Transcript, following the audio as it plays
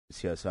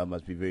here, so I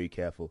must be very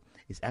careful.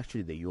 It's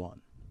actually the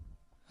yuan.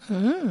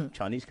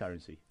 Chinese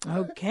currency.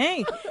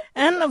 Okay.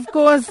 And of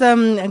course,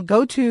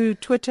 go to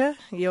Twitter.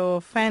 Your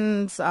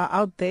fans are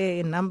out there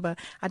in number.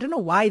 I don't know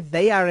why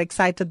they are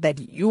excited that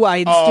you are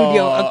in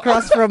studio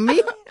across from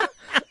me.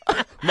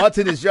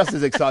 Martin is just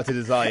as excited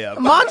as I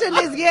am. Martin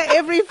is here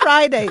every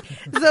Friday.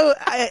 So,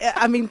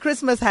 I mean,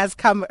 Christmas has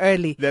come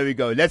early. There we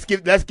go. Let's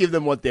give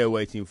them what they're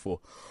waiting for.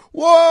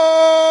 What's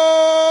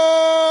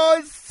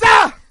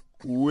up?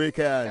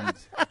 Weekend.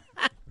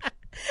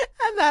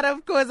 And that,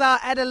 of course, our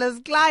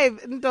analyst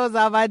Clive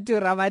Ntozavatu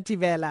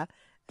Ramativela.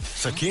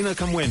 Sakina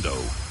Kamwendo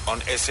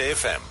on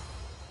SAFM.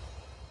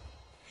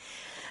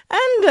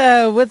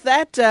 And with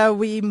that,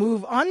 we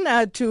move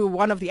on to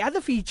one of the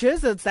other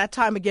features. It's that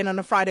time again on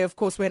a Friday, of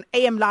course, when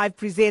AM Live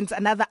presents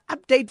another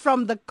update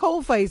from the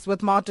coalface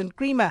with Martin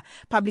Creamer,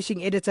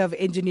 publishing editor of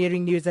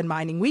Engineering News and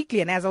Mining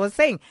Weekly. And as I was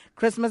saying,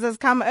 Christmas has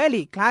come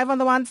early. Clive on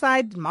the one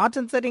side,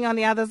 Martin sitting on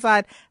the other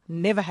side.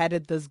 Never had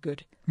it this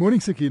good.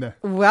 Morning, Sakina.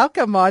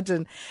 Welcome,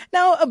 Martin.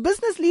 Now,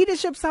 Business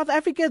Leadership South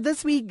Africa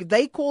this week,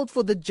 they called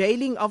for the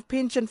jailing of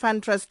pension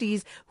fund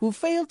trustees who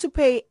failed to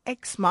pay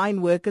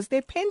ex-mine workers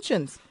their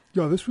pensions.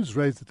 Yeah, this was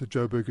raised at the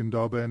Joburg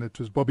Indaba, and it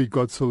was Bobby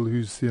Godsell,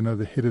 who's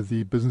the head of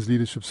the Business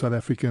Leadership South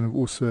Africa, and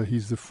also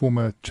he's the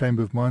former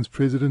Chamber of Mines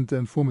president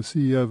and former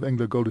CEO of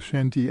Anglo Gold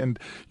Ashanti. And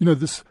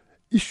this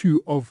issue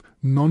of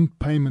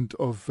non-payment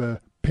of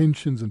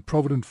pensions and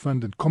provident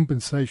fund and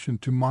compensation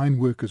to mine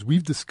workers.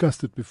 We've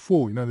discussed it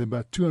before. There are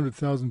about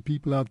 200,000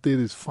 people out there.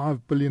 There's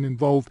 5 billion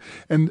involved,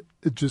 and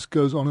it just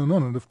goes on and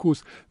on. And of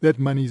course, that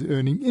money is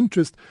earning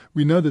interest.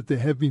 We know that there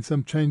have been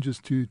some changes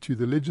to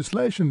the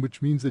legislation,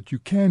 which means that you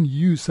can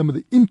use some of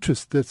the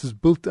interest that is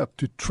built up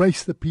to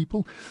trace the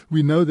people.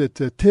 We know that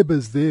Teba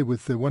is there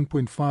with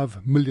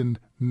 1.5 million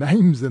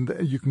names, and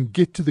you can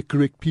get to the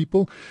correct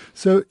people.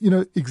 So,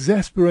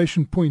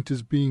 exasperation point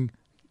is being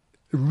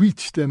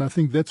reached, and I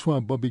think that's why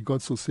Bobby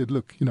Godsell said,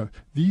 look,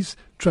 these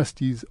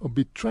trustees are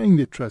betraying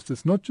their trust.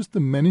 It's not just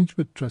the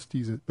management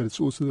trustees, but it's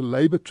also the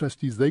labor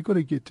trustees. They got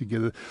to get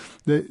together.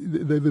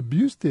 They've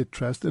abused their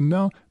trust, and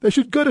now they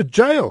should go to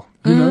jail,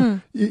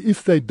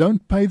 if they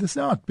don't pay this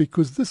out,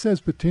 because this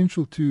has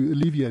potential to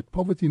alleviate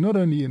poverty, not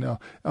only in our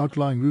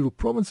outlying rural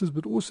provinces,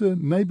 but also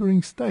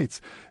neighboring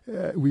states.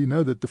 We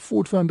know that the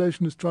Ford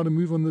Foundation is trying to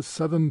move on the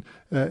Southern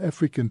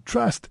African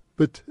Trust,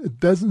 but it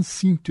doesn't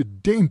seem to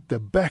dent the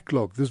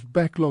backlog. This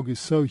backlog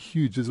is so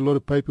huge. There's a lot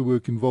of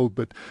paperwork involved,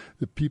 but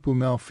the people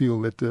now feel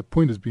that the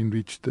point has been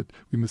reached that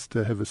we must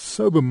have a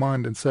sober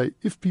mind and say,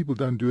 if people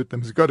don't do it, they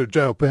must go to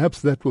jail. Perhaps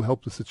that will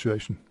help the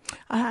situation.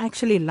 I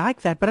actually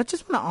like that, but I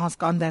just want to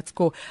ask on that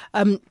score.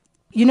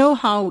 You know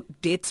how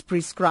debts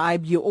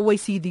prescribed, you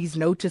always see these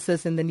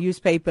notices in the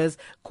newspapers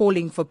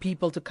calling for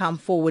people to come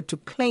forward to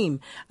claim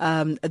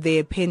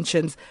their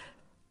pensions.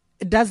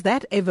 Does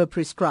that ever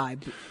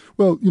prescribe?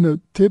 Well,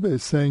 Teba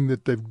is saying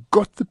that they've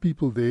got the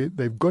people there,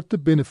 they've got the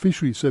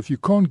beneficiaries. So if you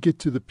can't get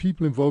to the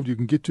people involved, you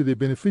can get to their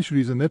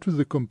beneficiaries. And that was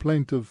the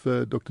complaint of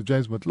Dr.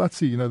 James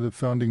Matlatsi, the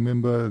founding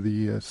member,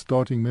 the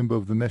starting member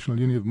of the National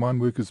Union of Mine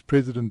Workers,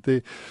 president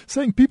there,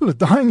 saying people are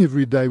dying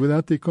every day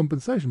without their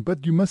compensation,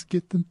 but you must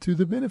get them to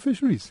the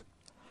beneficiaries.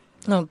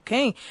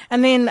 Okay.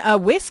 And then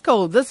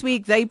Westcoal, this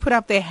week they put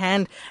up their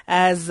hand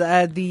as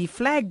the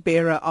flag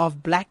bearer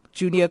of black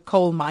junior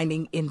coal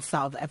mining in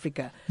South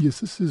Africa.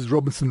 Yes, this is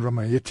Robinson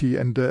Ramayeti,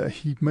 and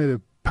he made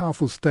a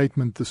powerful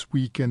statement this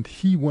week, and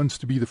he wants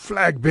to be the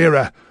flag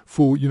bearer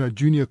for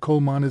junior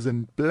coal miners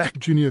and black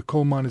junior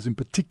coal miners in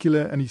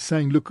particular. And he's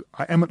saying, look,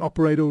 I am an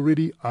operator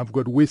already. I've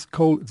got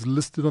Westcoal. It's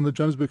listed on the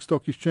Johannesburg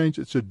Stock Exchange.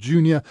 It's a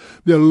junior.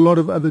 There are a lot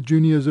of other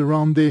juniors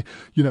around there.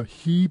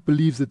 He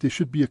believes that there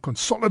should be a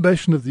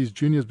consolidation of these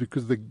juniors,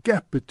 because the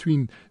gap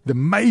between the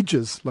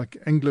majors like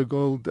Anglo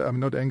Gold,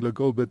 not Anglo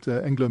Gold, but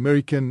Anglo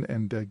American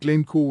and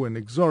Glencore and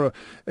Exxaro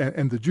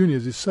and the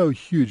juniors is so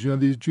huge.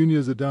 These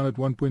juniors are down at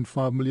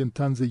 1.5 million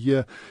tons a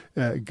year,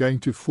 going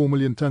to 4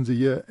 million tons a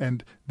year,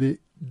 and there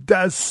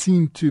does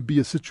seem to be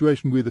a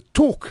situation where the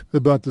talk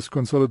about this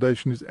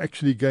consolidation is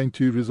actually going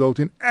to result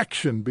in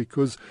action,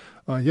 because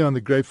I hear on the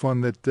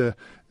grapevine that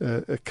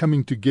a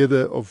coming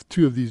together of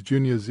two of these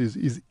juniors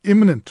is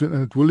imminent,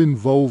 and it will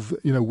involve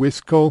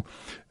Westcoal,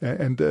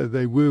 and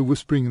they were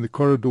whispering in the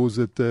corridors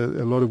that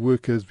a lot of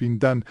work has been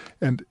done,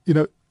 and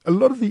a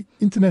lot of the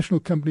international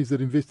companies that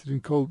invested in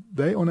coal,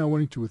 they are now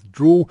wanting to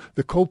withdraw.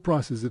 The coal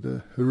price is at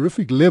a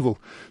horrific level.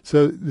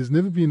 So there's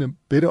never been a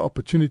better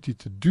opportunity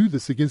to do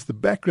this against the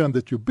background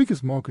that your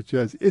biggest market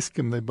share is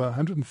Eskom. They buy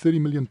 130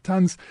 million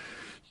tons.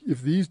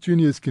 If these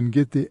juniors can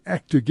get their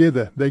act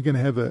together, they're going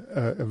to have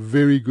a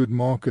very good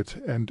market,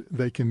 and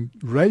they can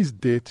raise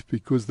debt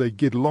because they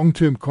get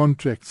long-term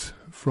contracts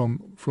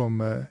from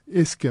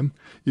Eskom.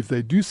 If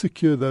they do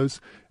secure those,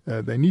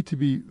 they need to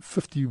be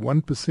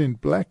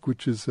 51% black,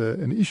 which is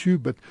an issue,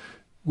 but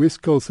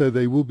Westcoal say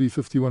they will be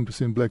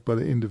 51% black by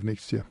the end of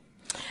next year.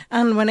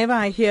 And whenever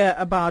I hear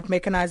about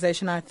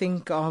mechanization, I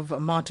think of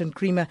Martin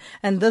Creamer.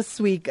 And this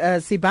week,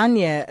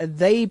 Sibanye,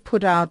 they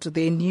put out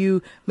their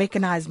new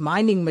mechanized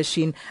mining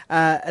machine.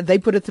 They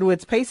put it through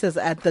its paces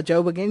at the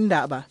Joburg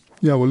Indaba.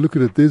 Yeah, well, look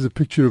at it. There's a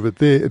picture of it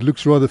there. It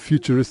looks rather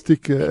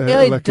futuristic,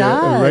 it like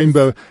does. a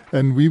rainbow.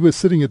 And we were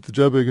sitting at the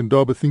Joburg and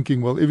Indaba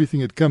thinking, well,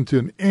 everything had come to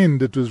an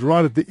end. It was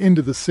right at the end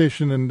of the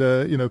session. And,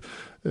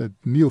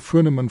 Neil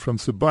Froneman from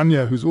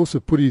Sibanya, who's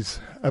also put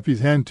up his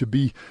hand to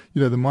be,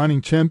 the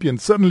mining champion.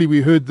 Suddenly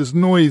we heard this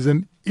noise,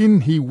 and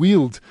in he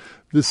wheeled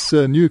this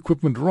new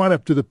equipment right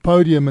up to the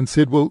podium and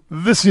said, well,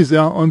 this is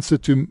our answer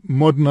to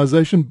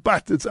modernization,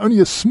 but it's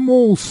only a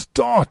small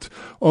start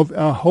of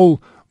our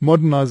whole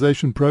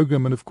modernization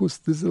program. And of course,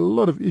 there's a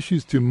lot of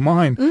issues to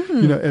mine,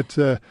 at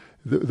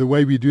the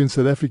way we do in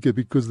South Africa,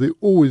 because they're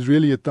always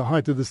really at the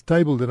height of this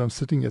table that I'm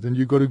sitting at, and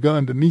you've got to go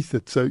underneath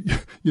it. So,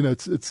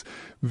 it's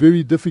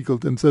very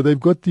difficult. And so they've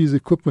got these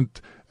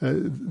equipment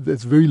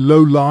that's very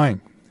low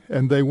lying,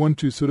 and they want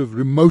to sort of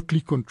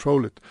remotely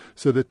control it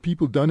so that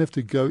people don't have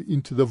to go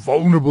into the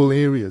vulnerable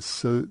areas.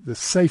 So the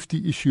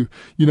safety issue,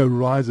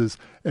 rises.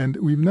 And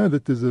we know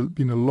that there's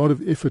been a lot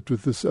of effort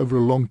with this over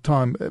a long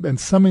time, and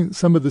some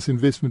of this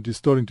investment is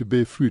starting to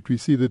bear fruit. We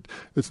see that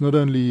it's not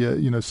only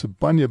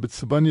Sibanya, but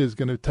Sibanya is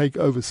going to take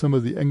over some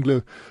of the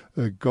Anglo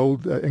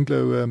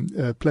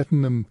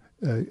platinum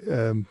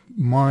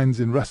mines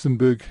in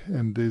Rustenburg,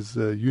 and there's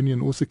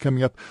Union also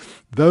coming up.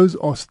 Those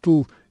are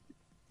still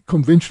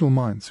conventional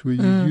mines where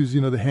you use, the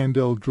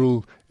handheld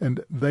drill,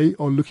 and they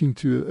are looking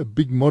to a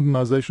big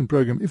modernization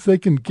program. If they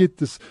can get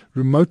this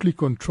remotely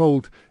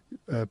controlled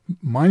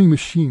mining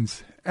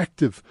machines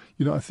active,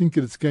 I think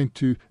that it's going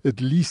to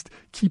at least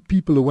keep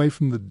people away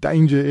from the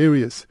danger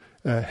areas.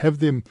 Have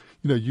them,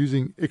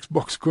 using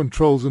Xbox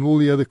controls and all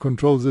the other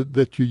controls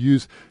that you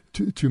use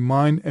to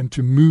mine and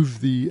to move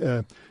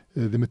the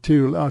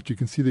material out. You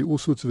can see there are all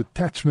sorts of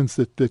attachments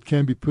that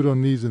can be put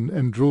on these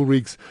and drill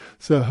rigs.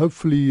 So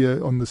hopefully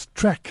on this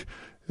track,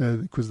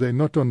 because they're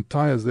not on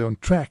tires, they're on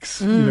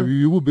tracks,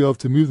 you will be able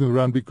to move them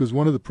around, because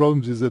one of the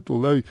problems is that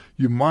although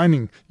you're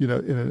mining,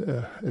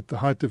 at the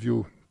height of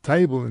your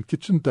table and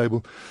kitchen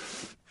table,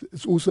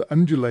 it's also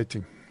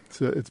undulating.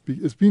 So it's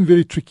been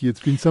very tricky. It's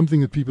been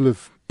something that people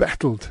have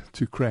battled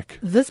to crack.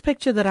 This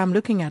picture that I'm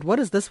looking at, what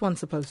is this one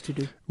supposed to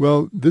do?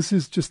 Well, this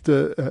is just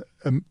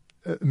an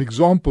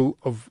example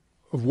of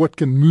what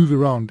can move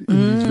around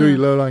in these very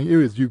low-lying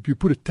areas. You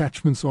put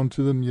attachments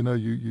onto them,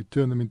 you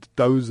turn them into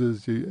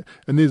dozers.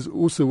 And there's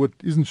also what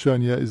isn't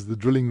shown here is the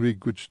drilling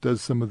rig, which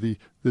does some of the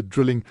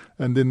drilling.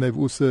 And then they've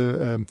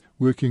also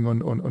working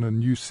on a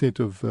new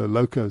set of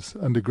locos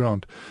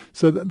underground.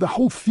 So the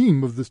whole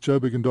theme of this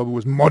Joburg Indaba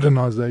was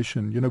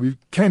modernization.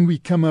 Can we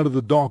come out of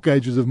the dark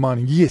ages of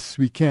mining? Yes,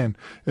 we can.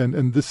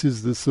 And this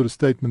is the sort of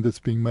statement that's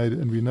being made.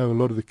 And we know a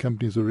lot of the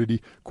companies are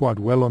already quite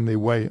well on their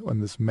way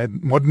on this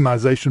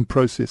modernization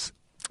process.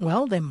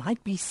 Well, there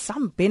might be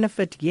some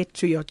benefit yet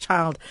to your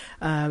child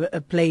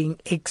playing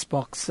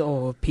Xbox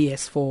or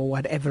PS4,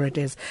 whatever it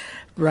is,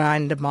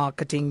 brand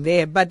marketing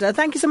there. But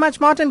thank you so much,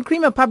 Martin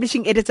Creamer,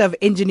 publishing editor of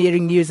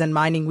Engineering News and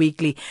Mining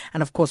Weekly.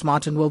 And of course,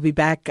 Martin will be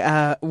back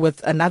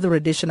with another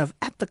edition of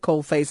At the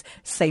Coalface,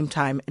 same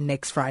time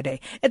next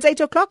Friday. It's 8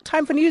 o'clock,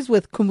 time for news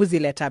with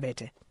Kumbuzile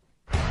Tabete.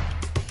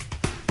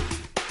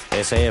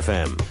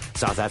 SAFM,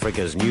 South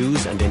Africa's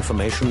news and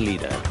information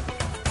leader.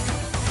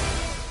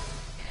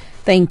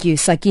 Thank you,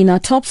 Sakina.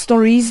 Top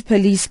stories.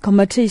 Police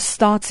committee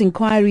starts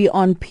inquiry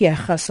on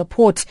Piega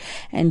support,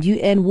 and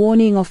UN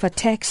warning of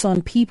attacks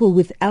on people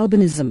with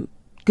albinism.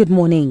 Good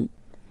morning.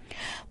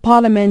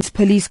 Parliament's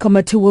Police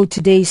Committee will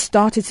today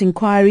start its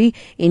inquiry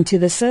into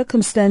the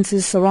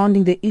circumstances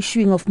surrounding the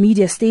issuing of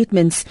media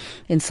statements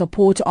in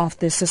support of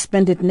the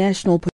suspended National